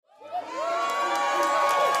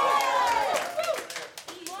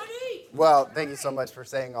Well, thank you so much for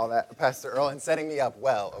saying all that, Pastor Earl, and setting me up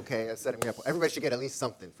well, okay? Setting me up. Everybody should get at least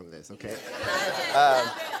something from this, okay?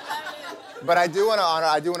 But I do want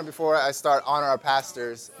to, before I start, honor our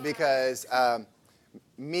pastors because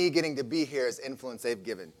me getting to be here is influence they've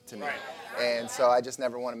given to me. Right. And so I just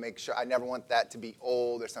never want to make sure, I never want that to be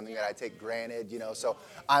old or something that I take granted, So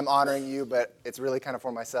I'm honoring you, but it's really kind of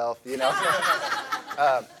for myself,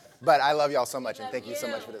 But I love y'all so much, and thank you so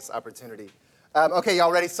much for this opportunity. Okay,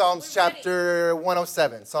 y'all ready? Psalms chapter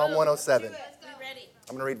 107. Psalm 107. I'm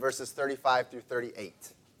going to read verses 35 through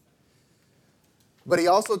 38. But he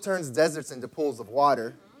also turns deserts into pools of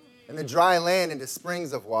water, and the dry land into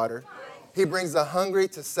springs of water. He brings the hungry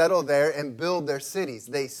to settle there and build their cities.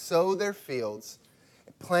 They sow their fields,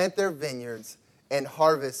 plant their vineyards, and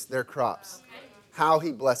harvest their crops. How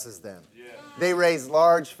he blesses them. They raise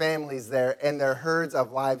large families there, and their herds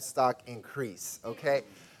of livestock increase. Okay?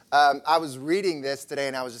 I was reading this today,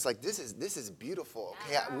 and I was just like, this is beautiful.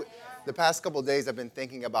 Okay? The past couple of days, I've been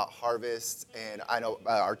thinking about harvest, and I know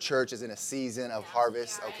our church is in a season of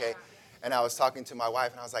harvest, okay? And I was talking to my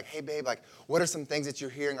wife, and I was like, hey, babe, what are some things that you're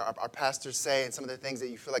hearing our pastors say and some of the things that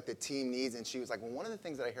you feel like the team needs? And she was like, well, one of the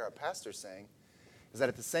things that I hear our pastors saying is that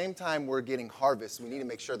at the same time we're getting harvest, we need to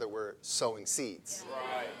make sure that we're sowing seeds.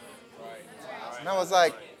 Right. And I was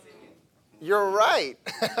like, you're right.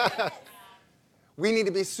 We need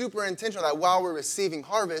to be super intentional that while we're receiving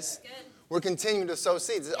harvest, we're continuing to sow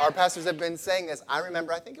seeds. Our pastors have been saying this. I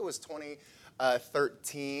remember, I think it was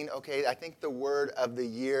 2013, okay? I think the word of the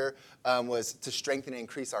year was to strengthen and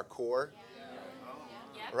increase our core,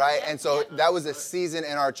 right? And so that was a season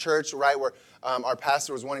in our church, right, where our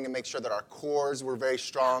pastor was wanting to make sure that our cores were very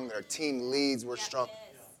strong, that our team leads were strong.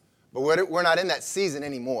 But we're not in that season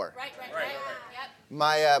anymore. Right.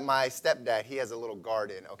 My stepdad, he has a little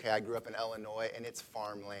garden, okay? I grew up in Illinois, and it's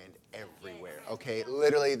farmland everywhere, okay?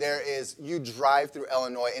 Literally, you drive through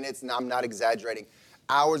Illinois, and I'm not exaggerating,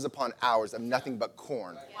 hours upon hours of nothing but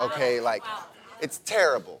corn, okay? It's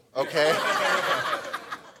terrible, okay?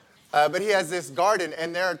 But he has this garden,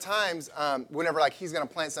 and there are times whenever, he's going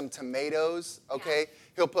to plant some tomatoes, okay?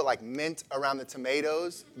 He'll put, mint around the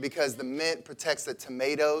tomatoes because the mint protects the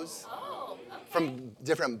tomatoes from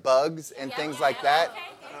different bugs and things like that.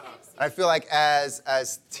 I feel like as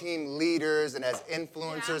team leaders and as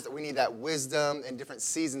influencers that we need that wisdom in different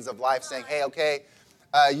seasons of life saying, hey, okay,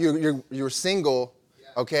 you're single,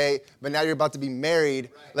 okay, but now you're about to be married.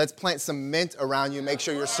 Let's plant some mint around you. Make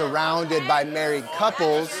sure you're surrounded by married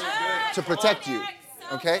couples to protect you,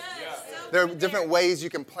 okay? There are different ways you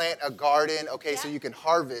can plant a garden, okay, so you can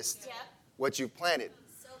harvest what you've planted.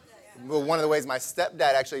 Well, one of the ways my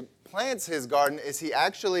stepdad actually plants his garden is he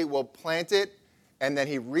actually will plant it and then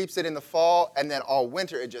he reaps it in the fall and then all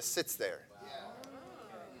winter it just sits there.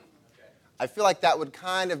 I feel like that would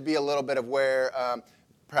kind of be a little bit of where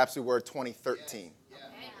perhaps we were 2013.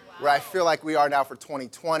 Where I feel like we are now for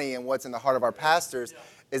 2020 and what's in the heart of our pastors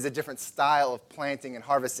is a different style of planting and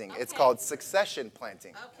harvesting. It's called succession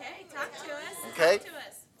planting. Okay, talk to us. Okay? Talk to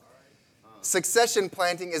us. Succession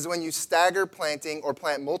planting is when you stagger planting or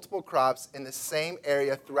plant multiple crops in the same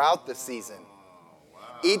area throughout the season.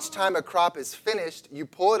 Each time a crop is finished, you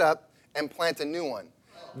pull it up and plant a new one.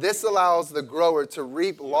 This allows the grower to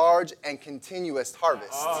reap large and continuous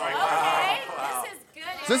harvest. Okay, this is good.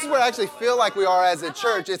 So this is where I actually feel like we are as a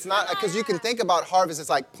church. It's not, because you can think about harvest, it's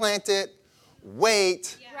like plant it,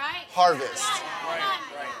 wait, harvest.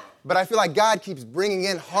 But I feel like God keeps bringing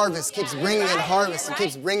in harvest, keeps bringing in harvest, and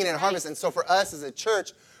keeps bringing in harvest. And so for us as a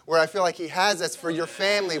church, where I feel like he has us for your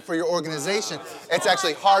family, for your organization, it's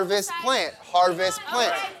actually harvest, plant, harvest,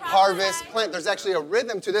 plant, harvest, plant. There's actually a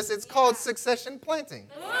rhythm to this. It's called succession planting.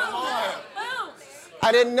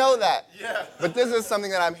 I didn't know that. But this is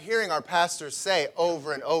something that I'm hearing our pastors say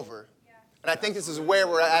over and over. And I think this is where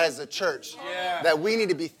we're at as a church, that we need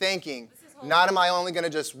to be thinking, not am I only going to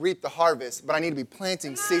just reap the harvest, but I need to be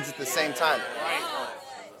planting seeds at the same time.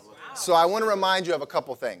 So I want to remind you of a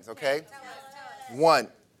couple things, okay? One,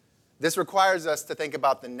 this requires us to think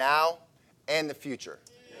about the now and the future.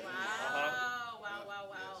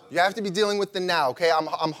 You have to be dealing with the now, okay?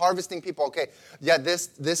 I'm harvesting people, okay? Yeah,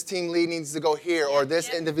 this team lead needs to go here, or this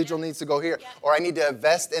individual needs to go here, or I need to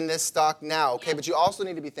invest in this stock now, okay? But you also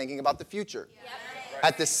need to be thinking about the future.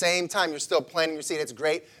 At the same time, you're still planting your seed. It's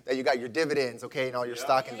great that you got your dividends, okay, and all your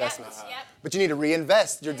stock investments. But you need to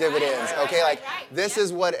reinvest your dividends, okay? This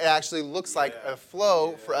is what it actually looks like, a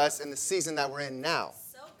flow for us in the season that we're in now.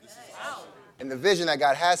 And the vision that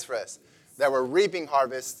God has for us, that we're reaping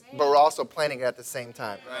harvest, but we're also planting it at the same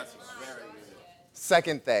time.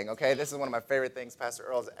 Second thing, okay, this is one of my favorite things Pastor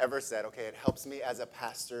Earl's ever said, okay, it helps me as a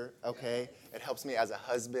pastor, okay, it helps me as a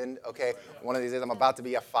husband, okay, one of these days I'm about to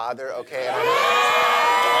be a father, okay,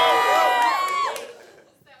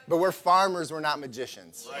 but we're farmers, we're not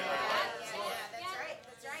magicians. That's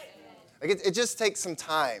right. Like it just takes some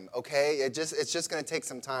time, okay, it's just going to take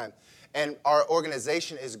some time, and our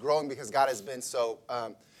organization is growing because God has been so,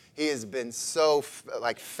 He has been so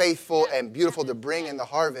faithful and beautiful to bring in the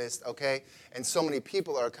harvest, okay? And so many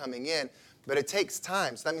people are coming in, but it takes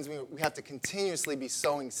time. So that means we have to continuously be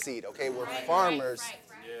sowing seed, okay? We're farmers.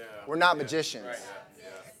 We're not magicians.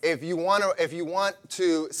 If you want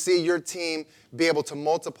to see your team be able to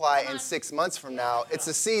multiply in 6 months from now, it's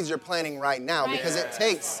the seeds you're planting right now because it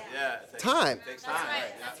takes time. That's right.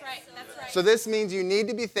 So this means you need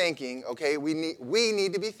to be thinking, okay? We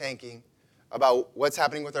need to be thinking about what's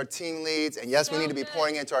happening with our team leads, and yes, we need to be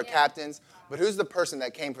pouring into our captains, but who's the person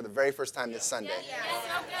that came for the very first time this Sunday?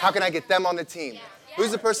 How can I get them on the team?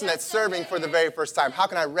 Who's the person that's serving for the very first time? How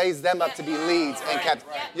can I raise them up to be leads and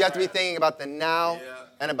captains? You have to be thinking about the now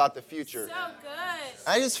and about the future. So good.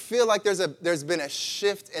 I just feel like there's been a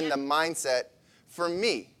shift in the mindset for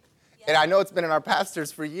me. And I know it's been in our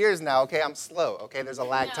pastors for years now, okay? I'm slow, okay? There's a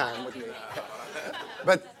lag time with me.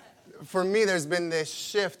 But for me, there's been this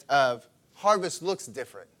shift of harvest looks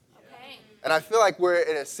different. Okay. And I feel like we're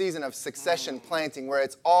in a season of succession planting where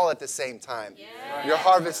it's all at the same time. You're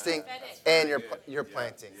harvesting and you're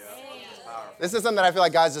planting. This is something that I feel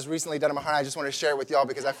like God's just recently done in my heart. I just want to share it with y'all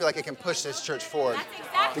because I feel like it can push this church forward.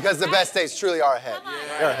 Because the best days truly are ahead.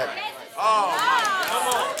 They're ahead. Oh, come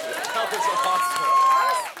on.